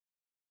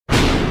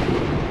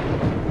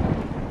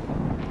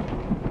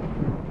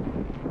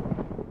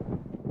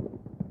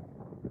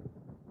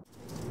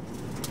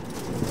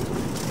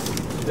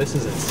This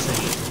is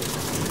insane.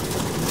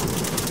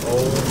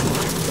 Oh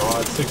my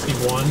god,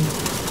 61,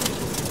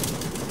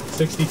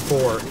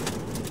 64.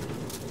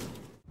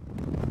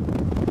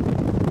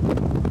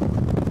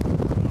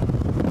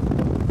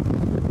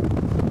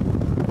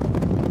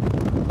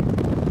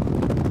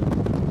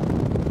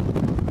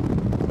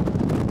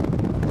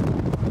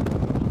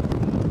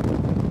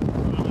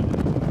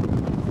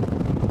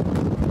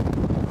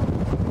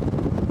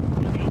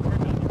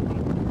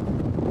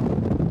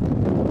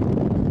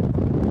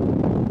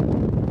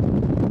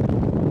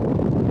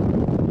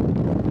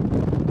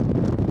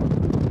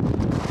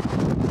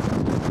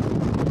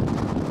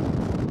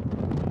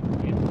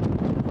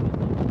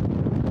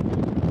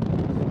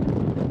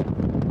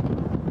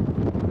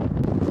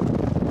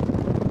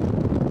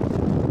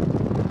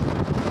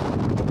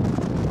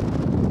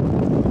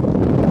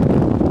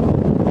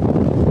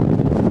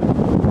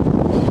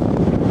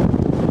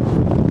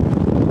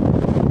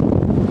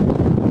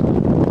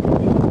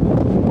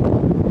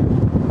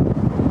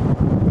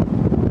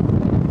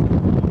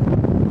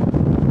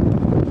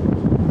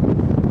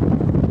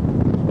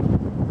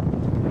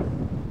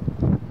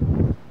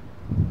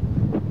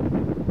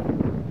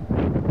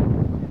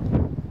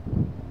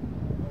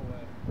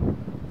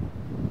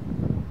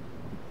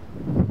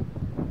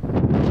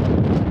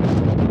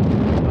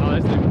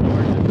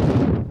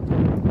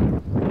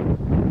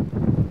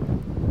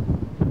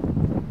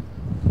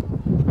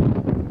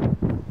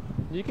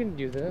 You can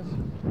do this.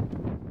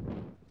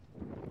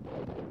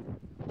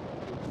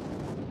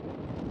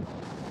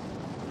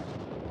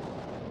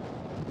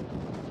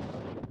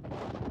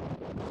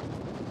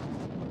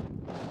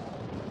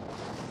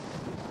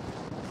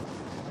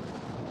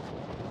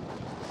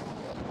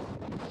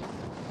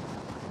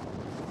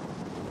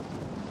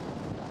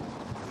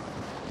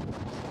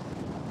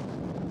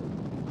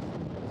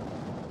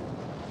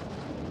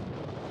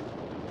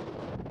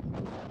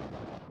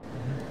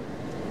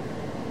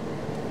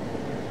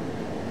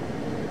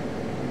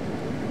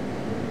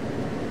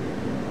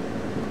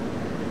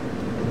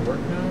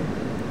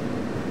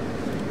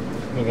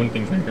 One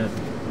thing's right here.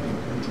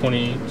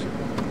 28.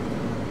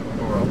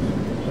 Or else.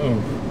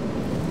 Oh.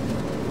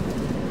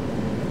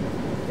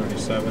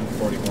 37,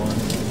 41.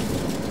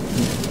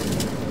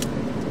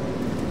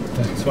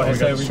 That's why I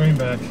said we stream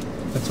back.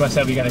 That's why I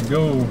said we gotta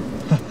go.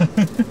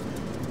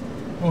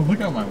 Oh,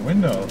 look out my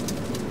window.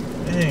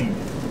 Dang.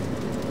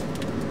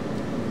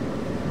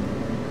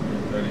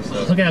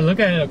 37. Look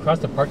at it across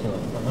the parking lot.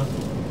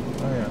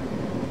 Oh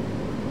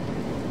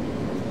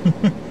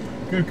yeah.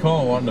 Good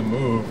call, wanting to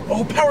move.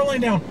 Oh, power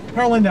line down!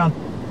 Power line down!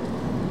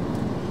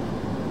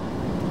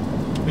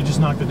 We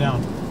just knocked it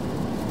down.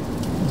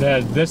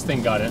 This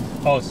thing got it.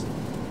 Oh,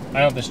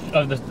 I don't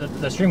know if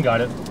the stream got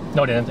it.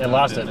 No, it didn't. It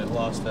lost it. It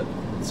lost it.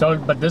 So,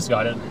 but this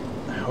got it.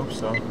 I hope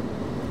so.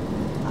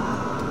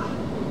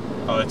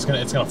 Oh, it's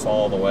gonna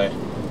fall all the way.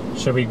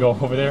 Should we go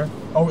over there?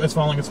 Oh, it's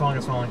falling, it's falling,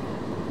 it's falling.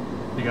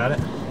 You got it?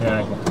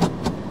 Yeah.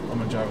 I'm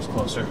gonna drive us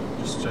closer.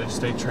 Just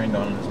stay trained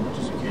on it as much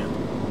as you can.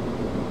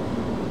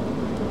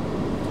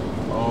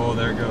 Oh,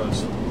 there it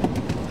goes.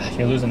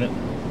 You're losing it.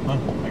 Huh?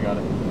 I got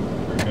it.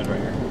 Very good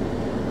right here.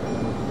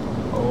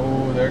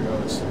 Oh, there it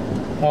goes.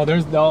 Oh,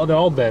 they're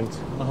all bent.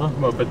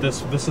 But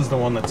this is the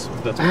one that's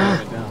pulling it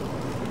down.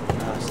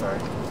 Ah, sorry.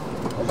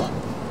 Hold on.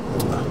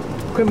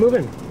 Quit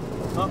moving.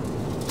 Huh?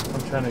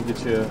 I'm trying to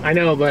get you. I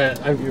know,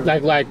 but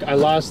I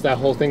lost that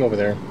whole thing over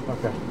there.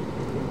 Okay.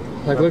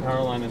 Like, that look.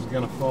 power line is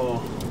gonna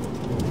fall.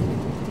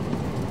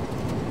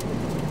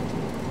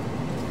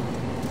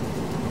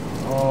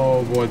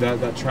 Oh boy,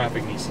 that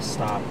traffic needs to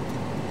stop.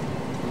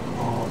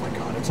 Oh my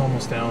god, it's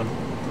almost down.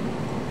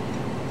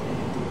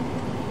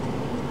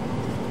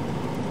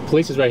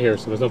 Police is right here,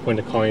 so there's no point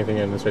to calling anything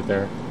in. It's right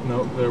there.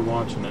 Nope, they're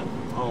watching it.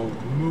 Oh,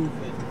 move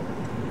it.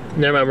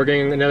 Never mind, we're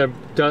getting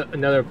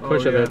another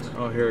push of it.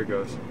 Oh, here it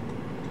goes.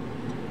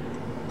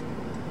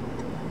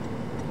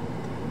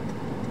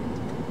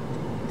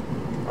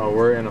 Oh,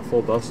 we're in a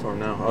full dust storm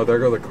now. Oh, there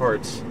go the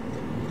carts.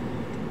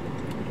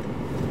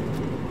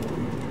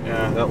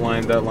 Yeah, that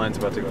line's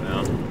about to go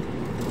down.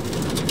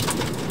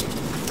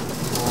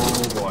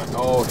 Oh boy.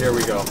 Oh, here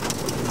we go.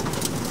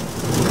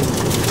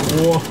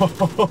 Whoa.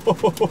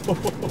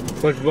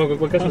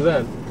 What guess was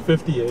that?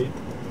 58.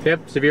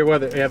 Yep, severe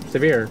weather. Yep,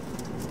 severe.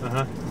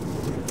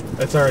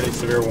 It's already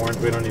severe warned.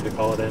 We don't need to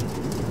call it in.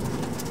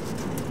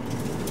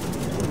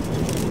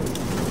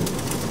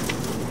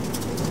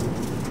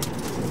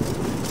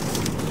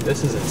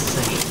 This is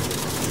insane.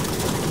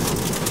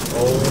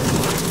 Oh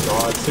my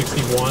god,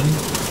 61,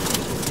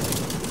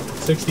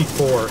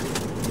 64.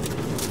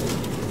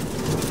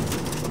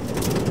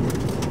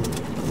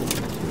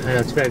 I know,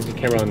 it's bad the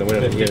camera on the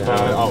window.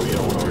 Oh, you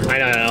don't want to.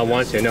 I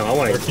want to. No, I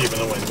want to. We're keeping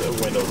the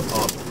windows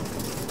up.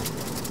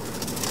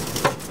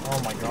 Oh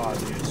my god,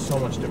 dude, so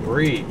much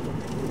debris.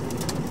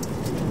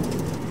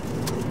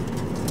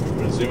 I'm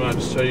gonna zoom out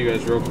just to show you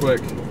guys real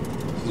quick.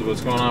 This is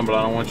what's going on, but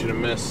I don't want you to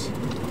miss.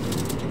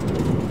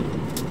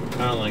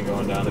 Power line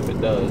going down if it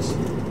does.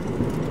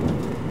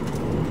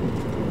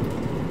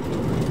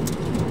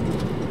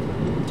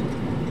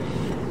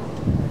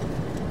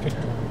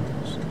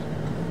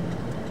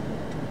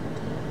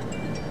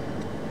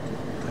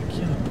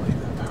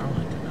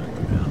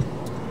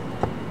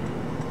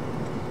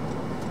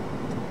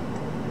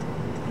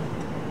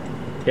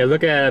 Yeah,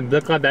 look how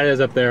bad it is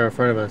up there in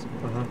front of us.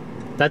 Uh-huh.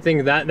 That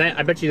thing, that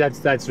I bet you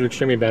that's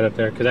extremely bad up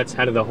there because that's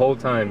had it the whole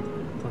time.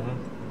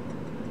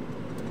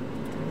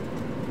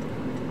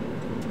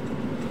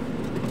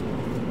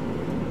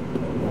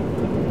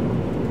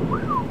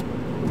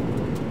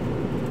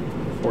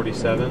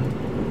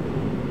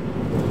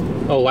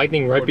 47. Oh,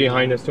 lightning right 49.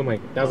 behind us too,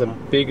 Mike. That was the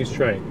biggest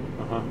tray.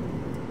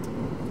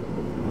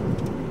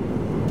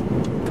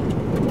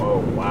 Whoa,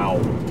 wow,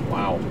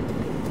 wow.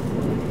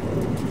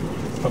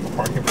 Put the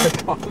parking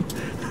brake on.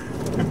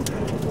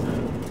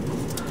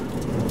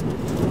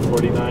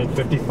 49,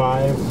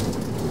 55.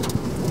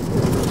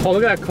 Oh,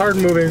 look at that card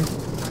moving.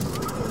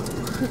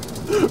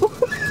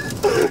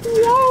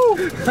 Whoa!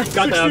 I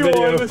got that on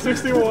video.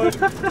 61.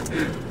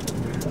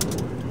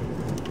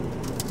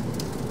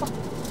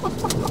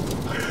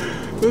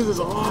 This is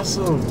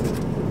awesome.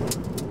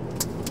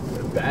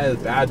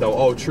 Bad though.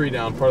 Oh, tree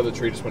down. Part of the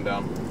tree just went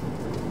down.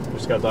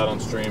 Just got that on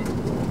stream.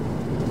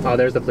 Oh,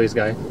 there's the police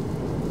guy.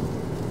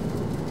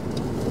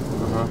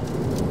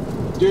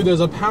 Dude, there's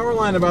a power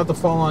line about to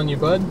fall on you,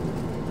 bud.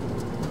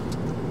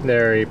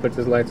 There, he puts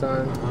his lights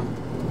on.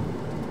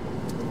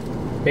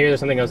 Maybe there's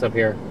something else up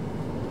here.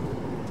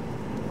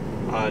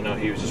 No,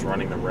 he was just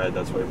running the red.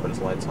 That's why he put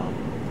his lights on.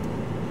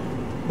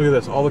 Look at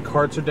this. All the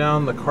carts are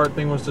down. The cart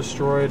thing was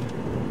destroyed.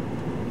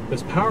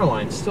 This power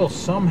line still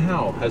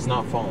somehow has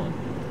not fallen.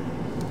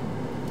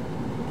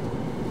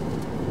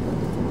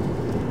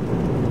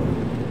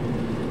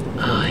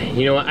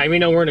 You know what? I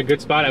mean, we're in a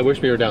good spot. I wish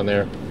we were down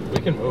there.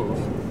 We can move.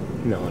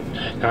 No,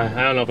 I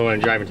don't know if I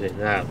want to drive into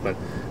that, but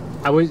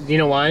I was. You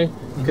know why?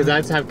 Because I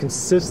have to have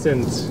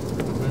consistent.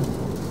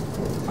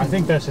 I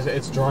think that's just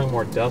it's drawing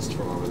more dust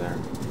from over there.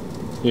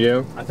 You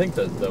do? I think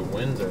the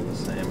winds are the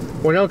same.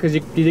 Well, no, because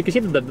you can see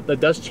the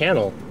dust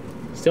channel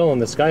still in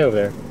the sky over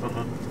there.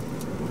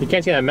 You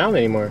can't see that mountain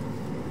anymore.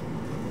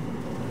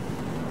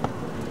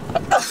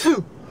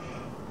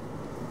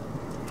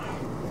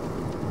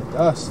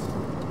 Dust.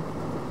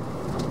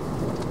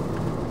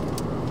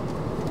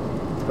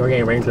 We're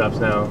getting raindrops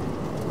now.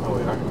 Oh,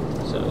 we are.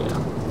 So yeah.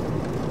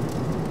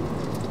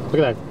 Look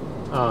at that.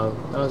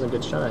 That was a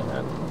good shot I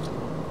had.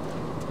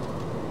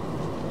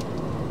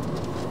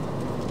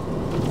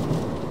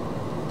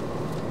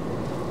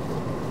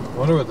 I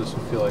wonder what this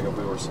would feel like if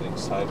we were sitting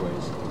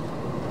sideways.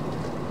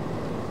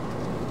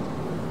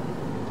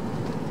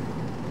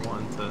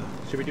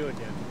 Should we do it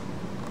again?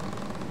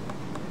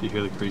 Do you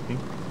hear the creaking?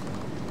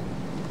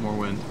 More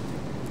wind.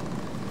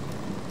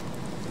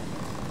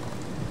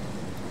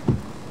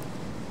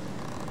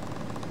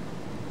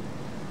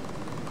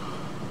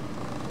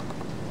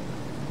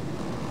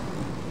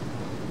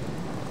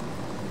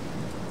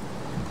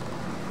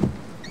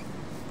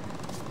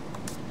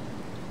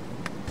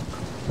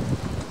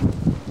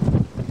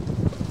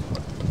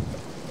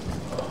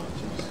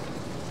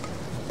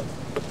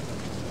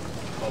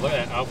 Look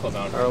at that alpha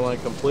boundary. Our line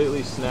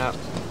completely snapped.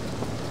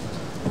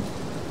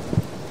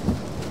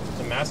 It's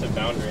a massive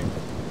boundary.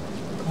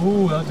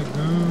 Ooh, that's a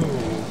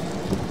goo.